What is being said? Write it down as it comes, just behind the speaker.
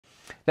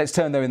Let's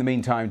turn, though, in the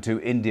meantime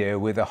to India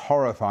with a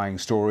horrifying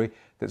story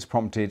that's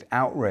prompted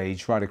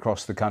outrage right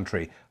across the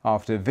country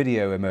after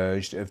video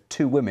emerged of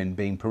two women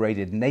being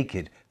paraded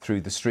naked through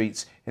the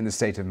streets in the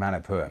state of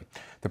Manipur.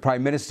 The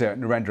Prime Minister,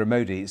 Narendra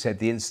Modi, said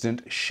the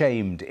incident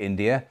shamed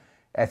India.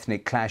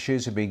 Ethnic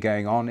clashes have been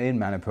going on in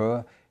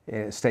Manipur,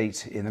 a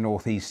state in the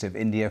northeast of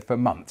India, for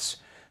months.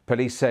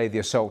 Police say the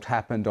assault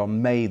happened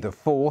on May the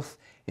 4th.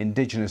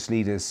 Indigenous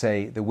leaders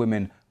say the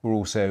women were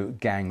also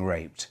gang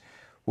raped.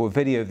 Well,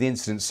 video of the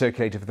incident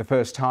circulated for the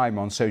first time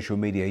on social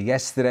media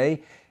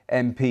yesterday.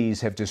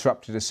 MPs have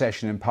disrupted a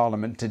session in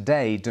Parliament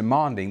today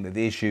demanding that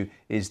the issue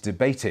is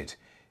debated.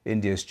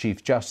 India's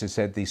Chief Justice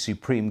said the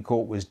Supreme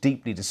Court was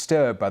deeply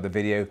disturbed by the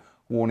video,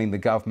 warning the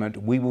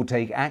government, "We will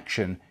take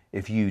action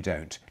if you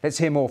don't." Let's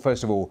hear more,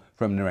 first of all,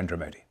 from Narendra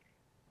Modi.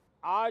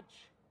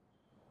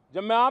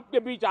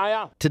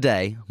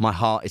 Today, my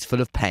heart is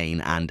full of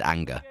pain and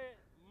anger.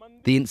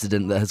 The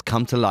incident that has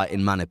come to light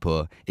in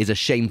Manipur is a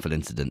shameful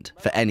incident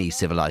for any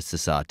civilized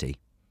society.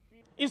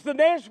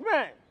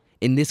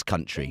 In this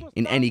country,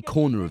 in any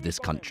corner of this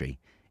country,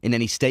 in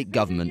any state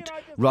government,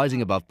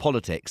 rising above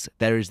politics,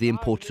 there is the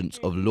importance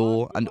of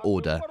law and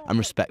order and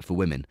respect for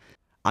women.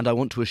 And I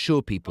want to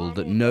assure people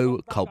that no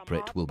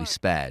culprit will be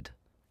spared.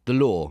 The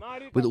law,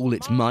 with all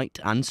its might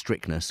and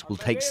strictness, will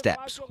take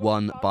steps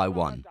one by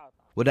one.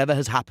 Whatever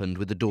has happened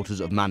with the daughters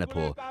of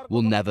Manipur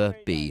will never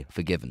be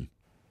forgiven.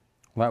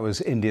 Well, that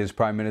was India's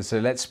Prime Minister.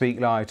 Let's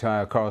speak live to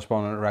our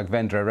correspondent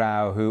Raghvendra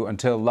Rao, who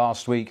until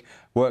last week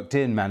worked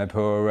in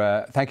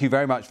Manipur. Thank you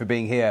very much for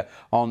being here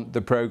on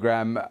the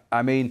programme.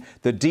 I mean,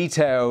 the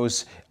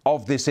details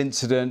of this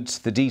incident,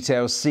 the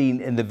details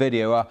seen in the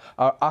video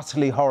are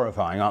utterly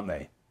horrifying, aren't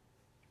they?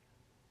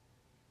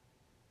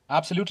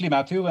 Absolutely,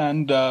 Matthew.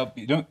 And,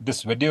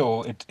 this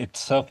video, it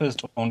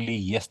surfaced only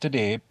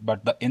yesterday,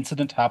 but the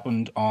incident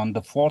happened on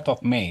the 4th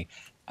of May.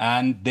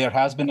 And there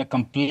has been a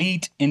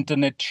complete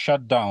internet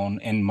shutdown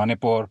in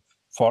Manipur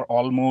for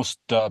almost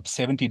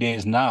 70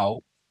 days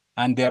now.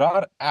 And there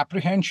are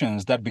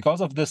apprehensions that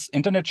because of this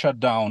internet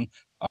shutdown,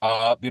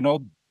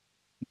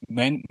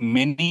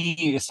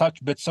 many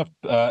such bits of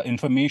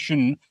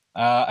information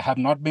have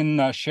not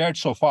been shared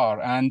so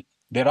far. And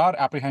there are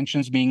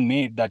apprehensions being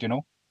made that,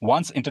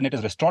 once internet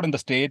is restored in the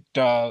state,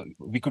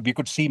 we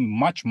could see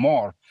much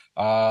more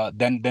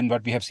than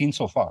what we have seen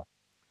so far.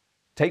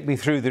 Take me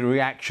through the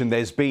reaction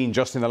there's been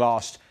just in the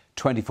last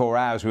 24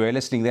 hours. We were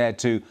listening there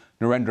to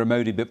Narendra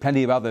Modi, but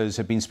plenty of others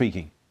have been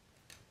speaking.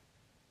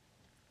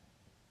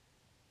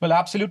 Well,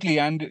 absolutely.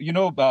 And,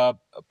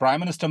 Prime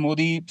Minister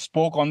Modi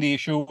spoke on the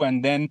issue,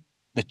 and then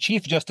the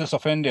Chief Justice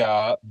of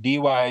India,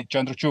 D.Y.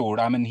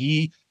 Chandrachud,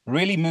 he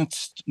really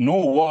minced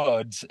no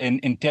words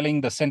in telling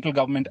the central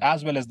government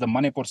as well as the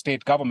Manipur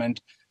state government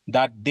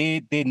that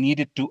they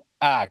needed to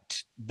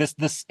act.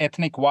 This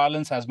ethnic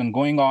violence has been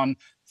going on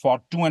for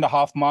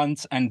 2.5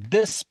 months, and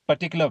this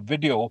particular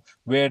video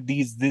where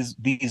these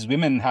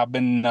women have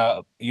been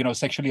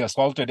sexually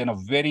assaulted in a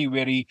very,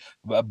 very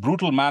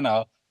brutal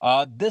manner,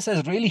 this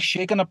has really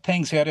shaken up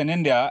things here in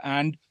India.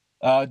 And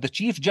the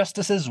Chief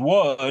Justice's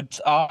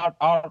words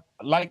are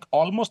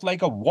almost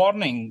like a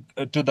warning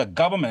to the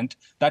government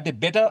that they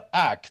better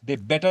act. They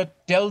better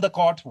tell the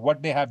court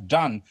what they have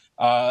done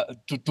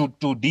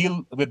to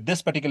deal with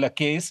this particular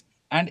case.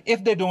 And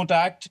if they don't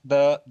act,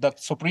 the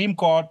Supreme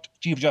Court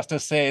Chief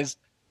Justice says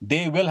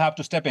they will have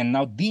to step in.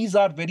 Now, these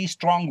are very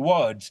strong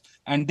words,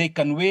 and they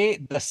convey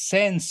the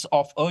sense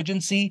of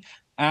urgency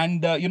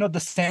and, the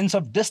sense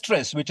of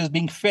distress which is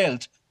being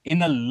felt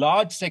in a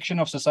large section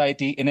of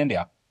society in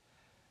India.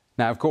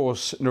 Now, of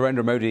course,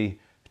 Narendra Modi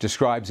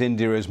describes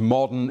India as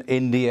modern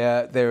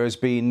India. There has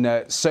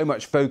been so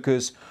much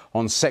focus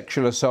on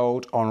sexual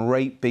assault, on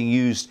rape being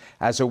used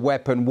as a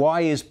weapon.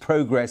 Why is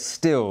progress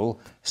still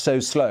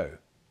so slow?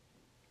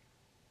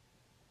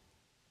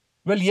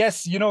 Well,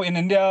 yes, in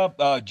India,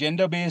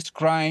 gender-based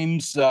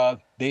crimes,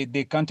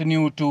 they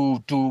continue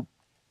to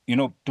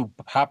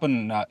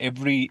happen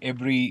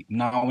every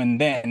now and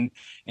then.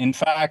 In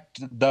fact,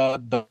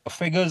 the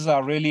figures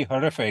are really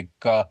horrific.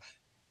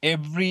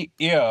 Every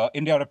year,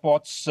 India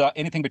reports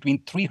anything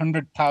between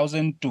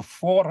 300,000 to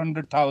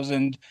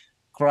 400,000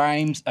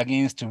 crimes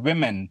against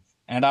women.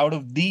 And out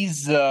of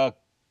these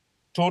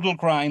total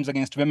crimes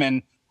against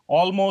women,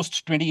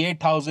 almost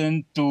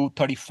 28,000 to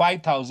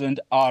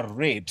 35,000 are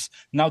rapes.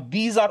 Now,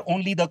 these are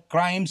only the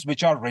crimes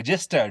which are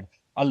registered.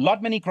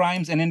 Many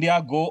crimes in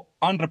India go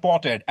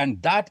unreported,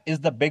 and that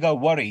is the bigger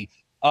worry.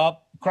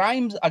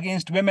 Crimes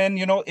against women,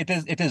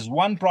 it is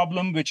one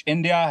problem which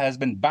India has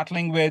been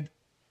battling with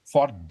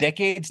for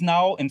decades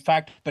now. In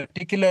fact,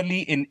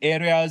 particularly in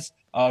areas,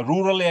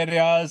 rural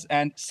areas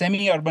and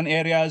semi-urban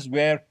areas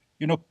where,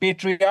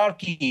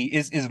 patriarchy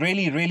is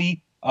really,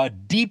 really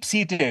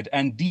deep-seated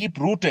and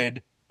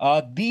deep-rooted.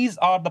 These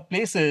are the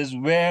places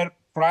where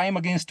crime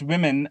against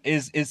women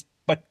is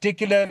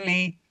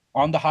particularly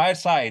on the higher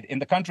side in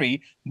the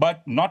country,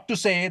 but not to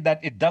say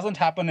that it doesn't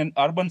happen in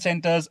urban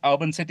centers,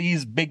 urban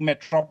cities, big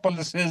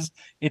metropolises.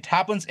 It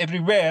happens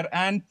everywhere.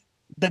 And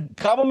the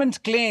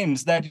government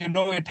claims that,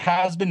 it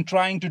has been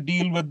trying to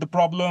deal with the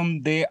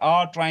problem. They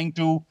are trying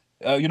to,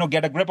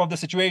 get a grip of the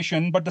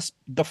situation, but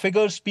the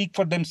figures speak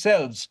for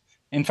themselves.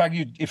 In fact,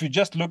 if you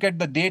just look at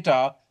the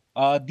data,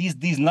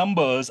 these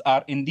numbers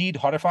are indeed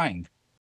horrifying.